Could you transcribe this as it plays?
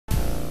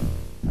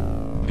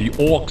The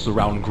orcs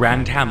around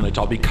Grand Hamlet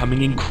are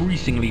becoming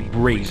increasingly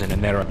brazen in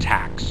their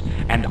attacks,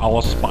 and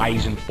our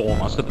spies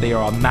inform us that they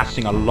are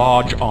amassing a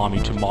large army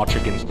to march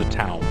against the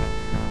town.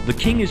 The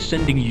king is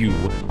sending you,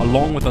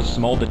 along with a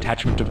small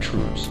detachment of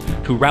troops,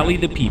 to rally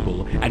the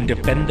people and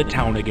defend the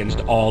town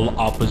against all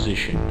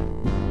opposition.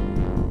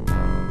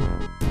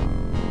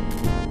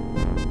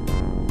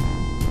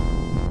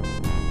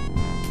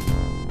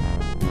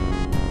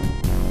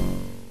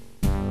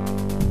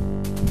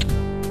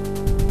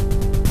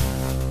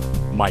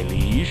 My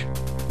liege?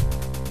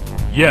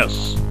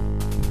 Yes.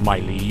 My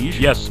liege?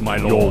 Yes, my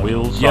lord. Your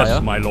will, sire?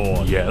 Yes, my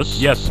lord.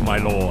 Yes? Yes, my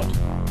lord.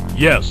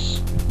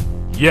 Yes.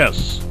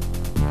 Yes.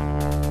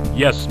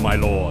 Yes, my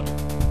lord.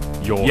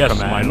 Your yes,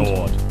 command? my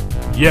lord.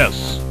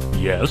 Yes.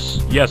 Yes?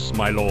 Yes,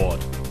 my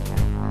lord.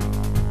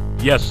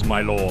 Yes,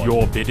 my lord.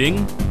 Your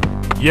bidding?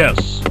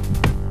 Yes.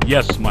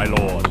 Yes, my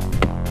lord.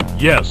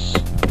 Yes.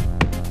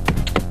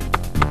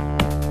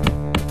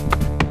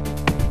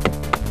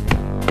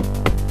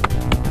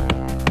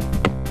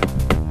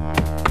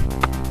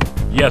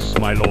 Yes,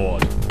 my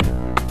lord.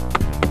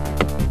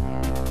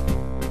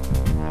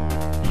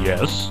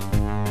 Yes.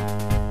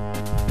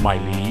 My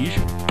liege?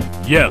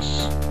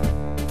 Yes.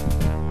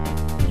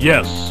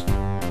 Yes.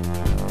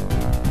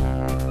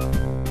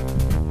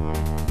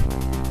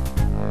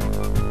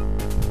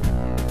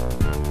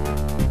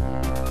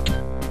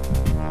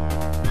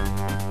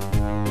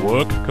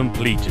 Work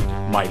completed,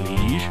 my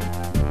liege.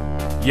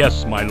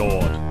 Yes, my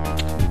lord.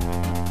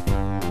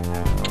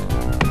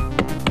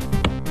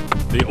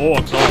 The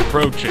orcs are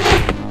approaching.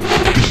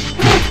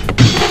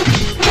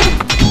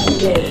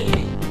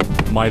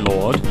 My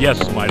lord? Yes,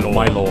 my lord.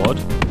 My lord?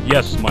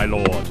 Yes, my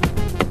lord.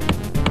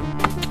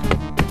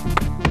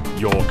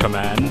 Your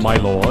command? My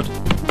lord?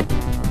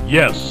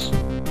 Yes.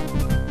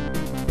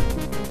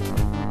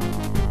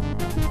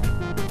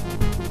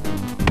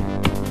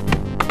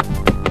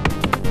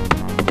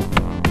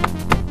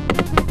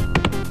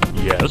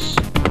 Yes?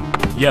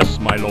 Yes,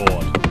 my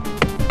lord.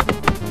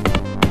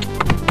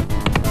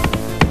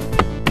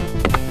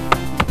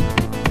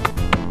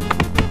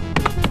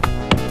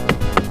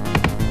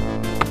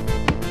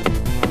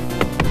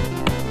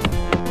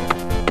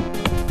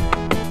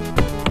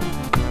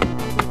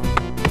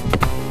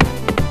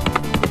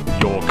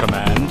 Your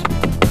command?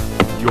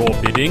 Your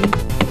bidding?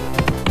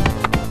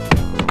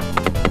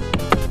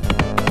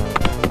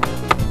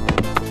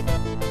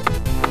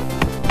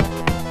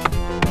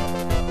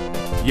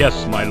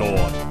 Yes, my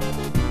lord.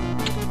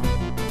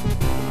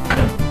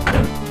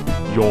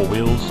 Your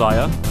will,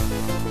 sire?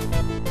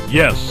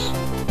 Yes.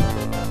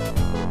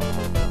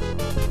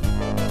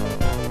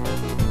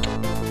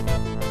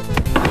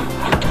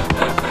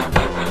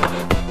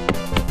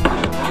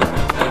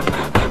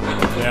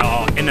 There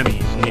are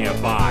enemies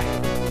nearby.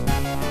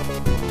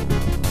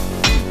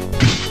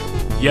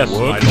 Yes,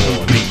 my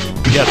lord.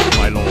 Yes,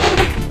 my lord.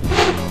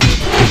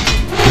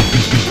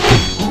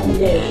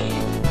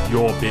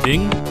 Your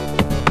bidding?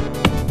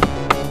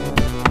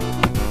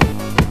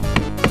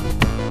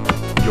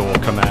 Your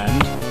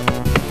command?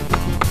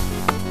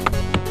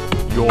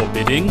 Your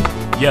bidding?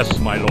 Yes,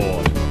 my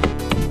lord.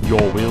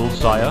 Your will,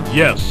 sire?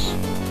 Yes.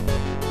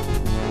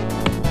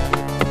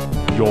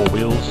 Your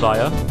will,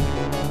 sire?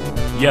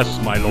 Yes,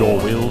 my lord.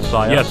 Your will,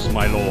 sire? Yes,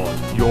 my lord.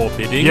 Your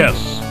bidding?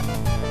 Yes.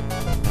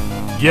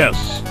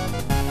 Yes.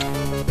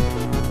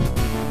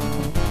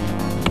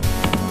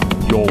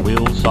 Your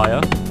will,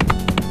 sire?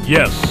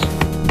 Yes.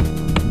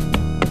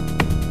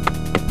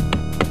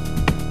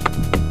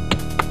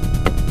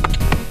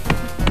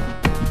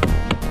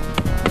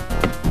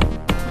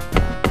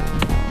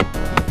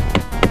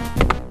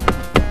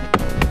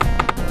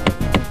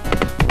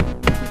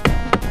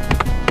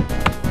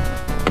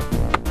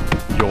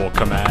 Your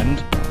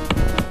command?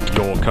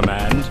 Your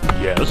command?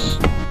 Yes.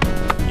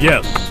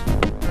 Yes.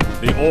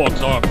 The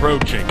orcs are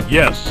approaching.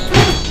 Yes.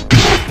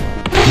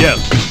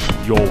 Yes.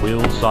 Your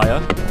will,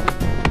 sire?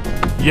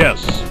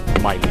 Yes.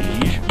 My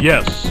liege?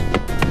 Yes.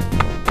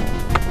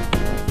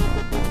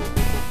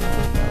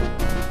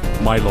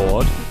 My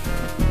lord?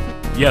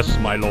 Yes,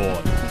 my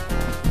lord.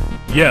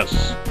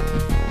 Yes.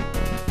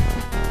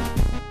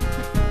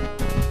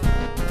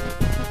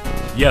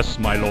 Yes,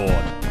 my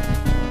lord.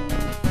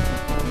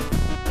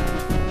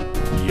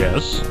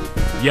 Yes?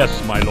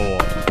 Yes, my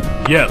lord.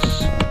 Yes.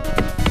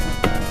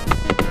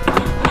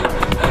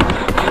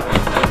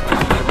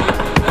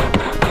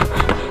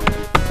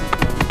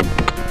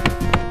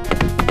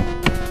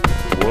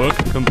 Work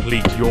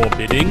complete. Your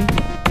bidding?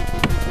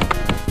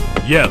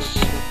 Yes.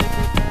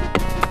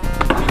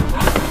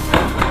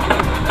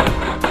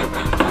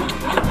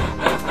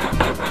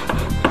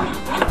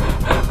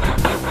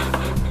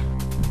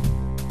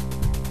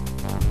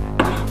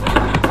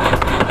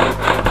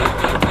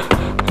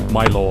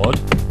 My lord?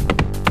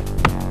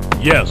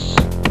 Yes.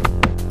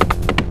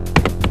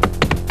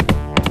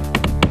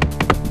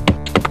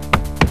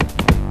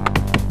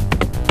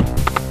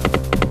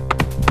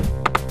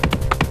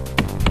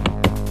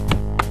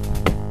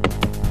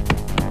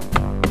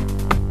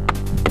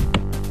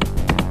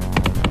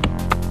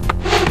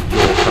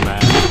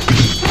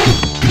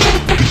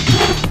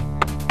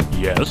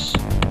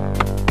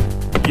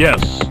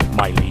 Yes.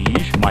 My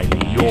liege, my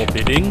liege. Your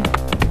bidding?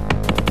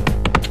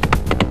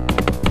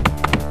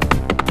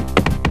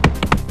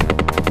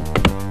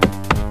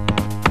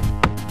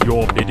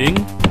 Your bidding,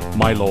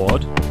 my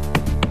lord?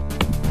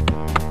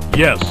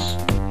 Yes.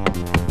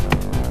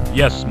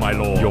 Yes, my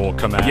lord. Your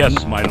command?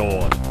 Yes, my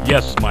lord.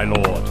 Yes, my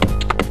lord.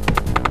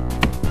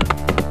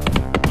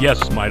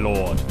 Yes, my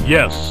lord.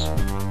 Yes.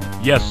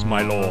 Yes,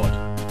 my lord.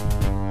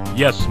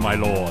 Yes, my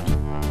lord.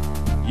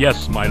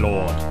 Yes, my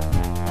lord.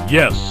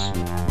 Yes.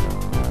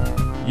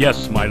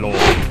 Yes, my lord.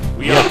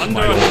 We yes, are under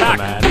my lord. attack.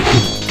 Command.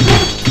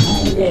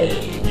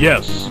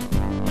 Yes.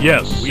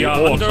 Yes. We are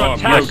The under orcs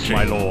attack. Yes,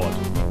 my lord.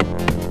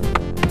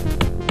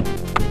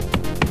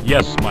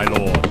 Yes, my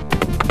lord.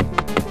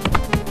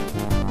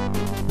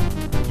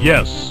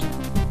 Yes.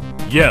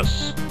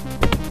 Yes.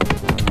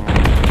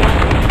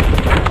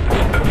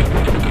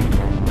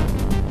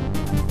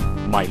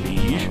 My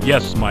liege.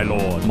 Yes, my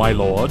lord. My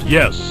lord.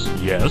 Yes.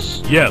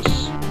 Yes. Yes.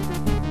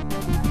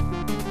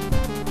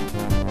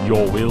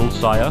 Your will,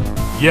 sire.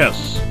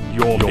 Yes.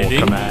 Your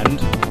bidding.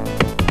 command.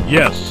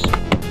 Yes.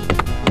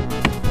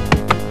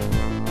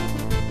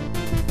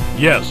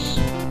 Yes.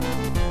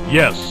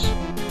 Yes.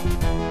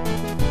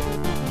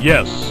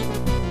 Yes.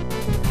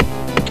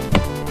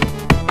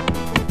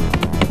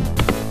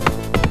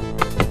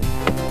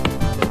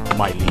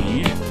 My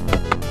liege.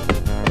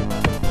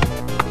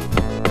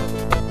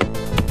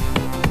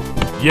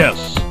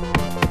 Yes.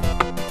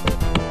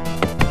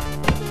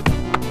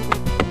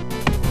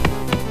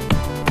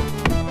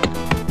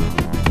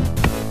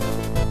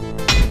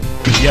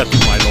 Yes,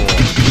 my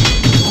lord.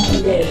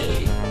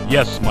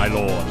 Yes, my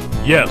lord.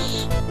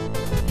 Yes.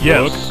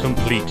 Yes. Work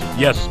complete.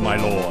 Yes, my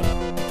lord.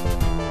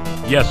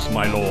 Yes,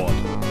 my lord.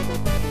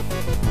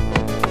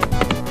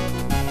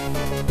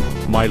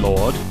 My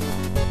lord.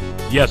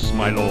 Yes,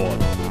 my lord.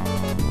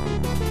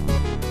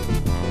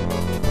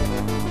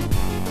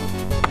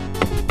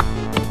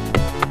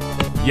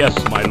 Yes,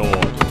 my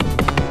lord.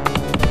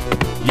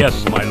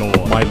 Yes, my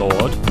lord. My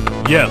lord.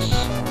 Yes.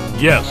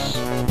 Yes.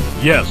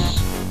 Yes.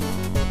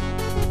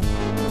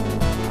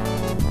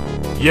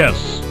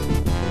 Yes.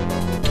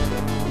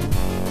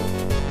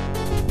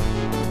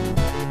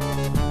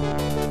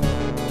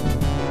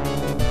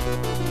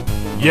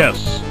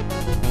 Yes.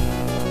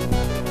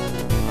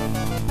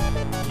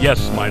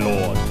 Yes, my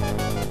lord.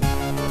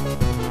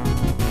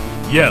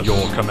 Yes.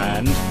 Your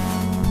command.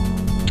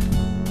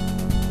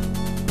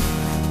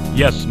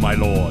 Yes, my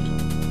lord.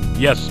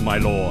 Yes, my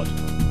lord.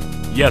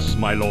 Yes,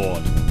 my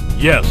lord.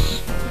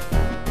 Yes.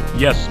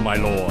 Yes, my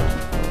lord.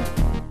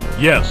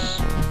 Yes.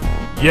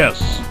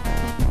 Yes.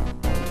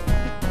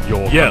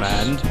 Your Yes.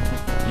 command.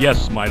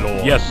 Yes, my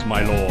lord. Yes,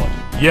 my lord.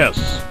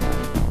 Yes.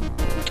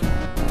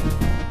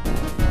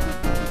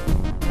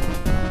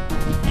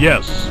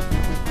 Yes.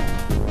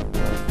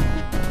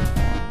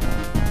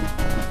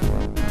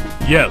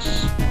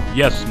 Yes.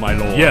 Yes, my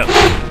lord. Yes.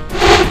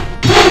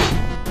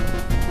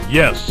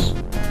 Yes.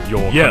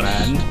 Your Yes.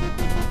 command.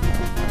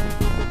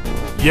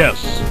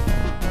 Yes.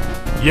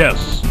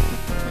 Yes.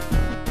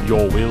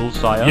 Your will,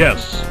 sire.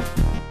 Yes.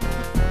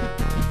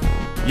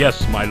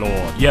 Yes, my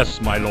lord.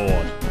 Yes, my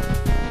lord.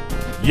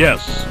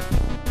 Yes.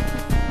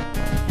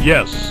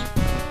 Yes.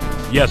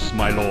 Yes,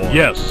 my lord.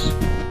 Yes.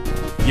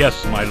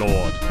 Yes, my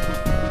lord.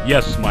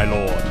 Yes, my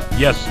lord.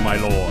 Yes, my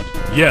lord.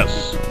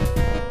 Yes.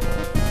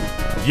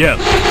 Yes.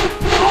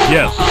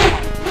 Yes.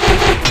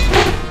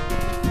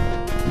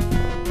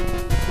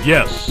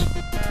 Yes.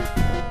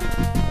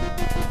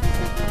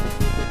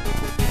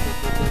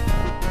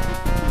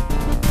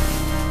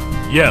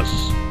 Yes.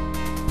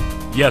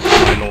 Yes,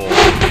 my lord.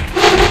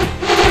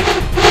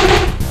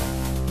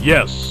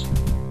 Yes.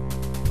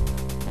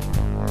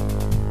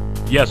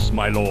 Yes,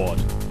 my lord.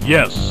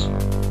 Yes.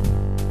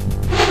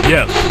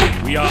 Yes.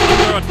 We are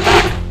under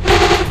attack.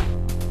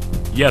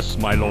 Yes,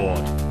 my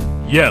lord.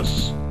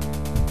 Yes.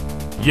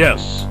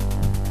 Yes.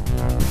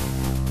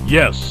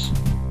 Yes.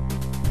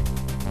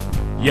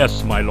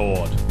 Yes, my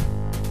lord.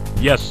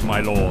 Yes, my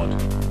lord.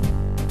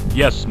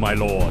 Yes, my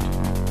lord.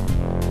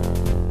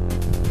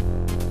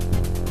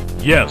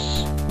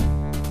 Yes.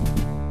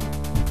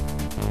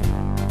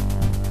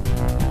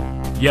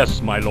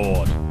 Yes, my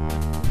lord.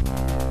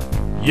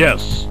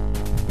 Yes.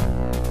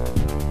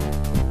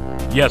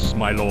 Yes,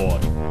 my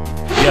lord.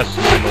 Yes,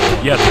 my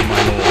lord. Yes, my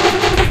lord.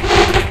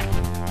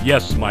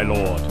 Yes, my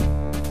lord.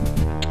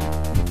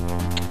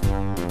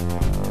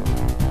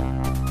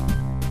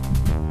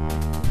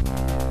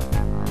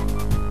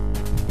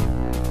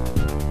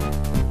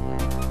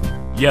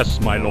 Yes,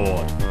 my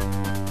lord.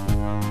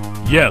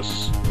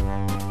 Yes.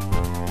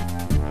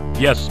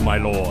 Yes, my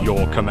lord.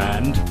 Your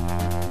command.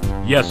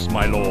 Yes,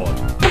 my lord.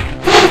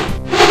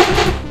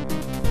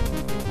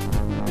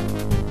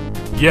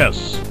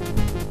 Yes.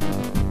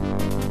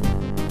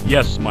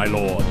 Yes, my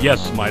lord.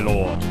 Yes, my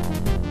lord.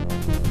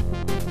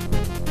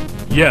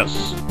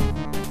 Yes.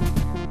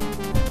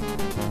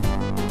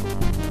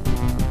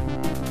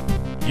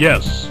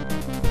 Yes.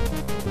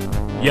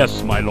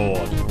 Yes, my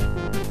lord.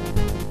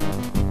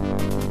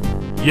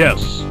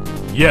 Yes.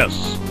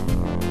 Yes.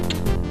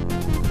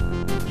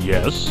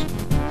 Yes.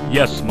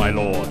 Yes, my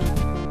lord.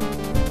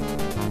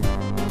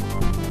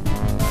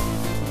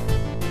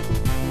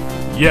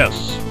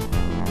 Yes.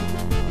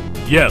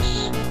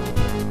 Yes.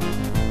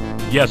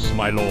 Yes,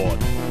 my lord.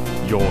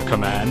 Your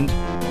command?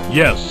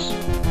 Yes.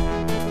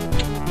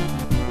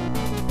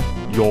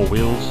 Your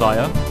will,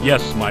 sire?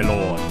 Yes, my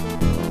lord.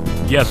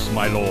 Yes,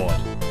 my lord.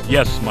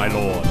 Yes, my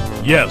lord.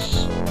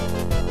 Yes.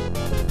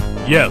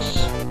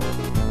 Yes.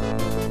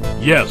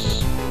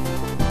 Yes.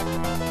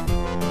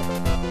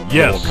 Yes.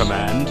 Your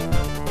command?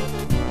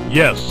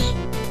 Yes.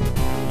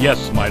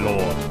 Yes, my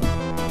lord.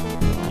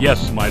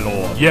 Yes, my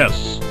lord.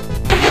 Yes.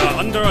 We are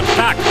under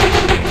attack!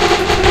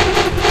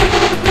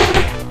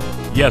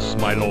 Yes,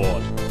 my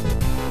lord.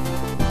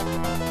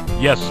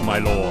 Yes, my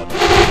lord.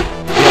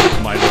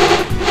 Yes, my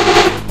lord.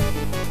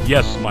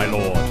 Yes, my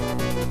lord.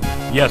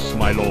 Yes,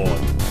 my lord.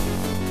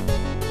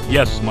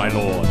 Yes, my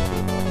lord.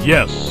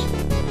 Yes.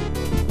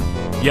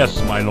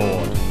 Yes, my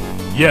lord.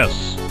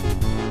 Yes.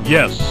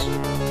 Yes.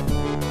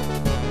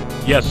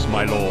 Yes,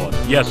 my lord.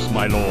 Yes,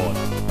 my lord.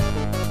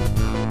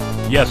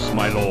 Yes,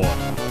 my lord.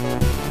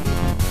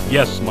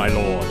 Yes, my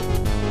lord.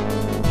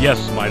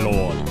 Yes, my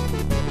lord.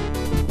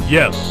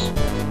 Yes.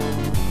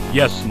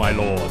 Yes, my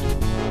lord.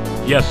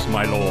 Yes,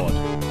 my lord.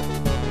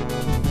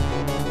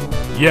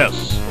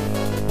 Yes.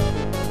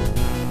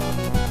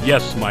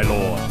 Yes, my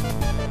lord.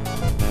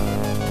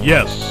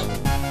 Yes.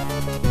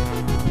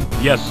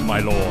 Yes, my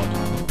lord.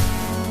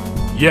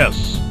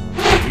 Yes.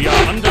 We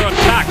are under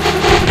attack!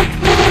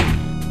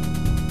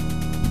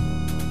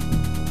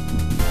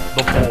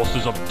 The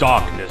forces of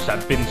darkness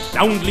have been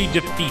soundly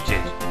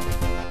defeated.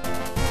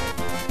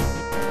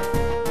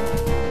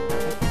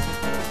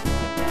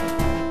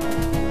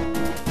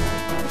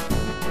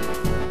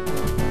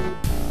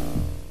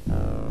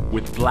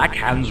 With Black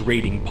Hand's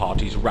raiding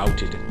parties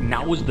routed,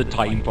 now is the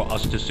time for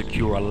us to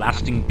secure a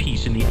lasting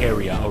peace in the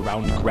area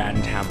around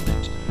Grand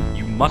Hamlet.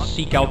 You must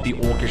seek out the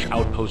Orcish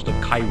outpost of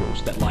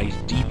Kairos that lies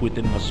deep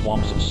within the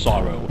Swamps of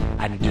Sorrow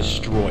and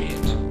destroy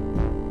it.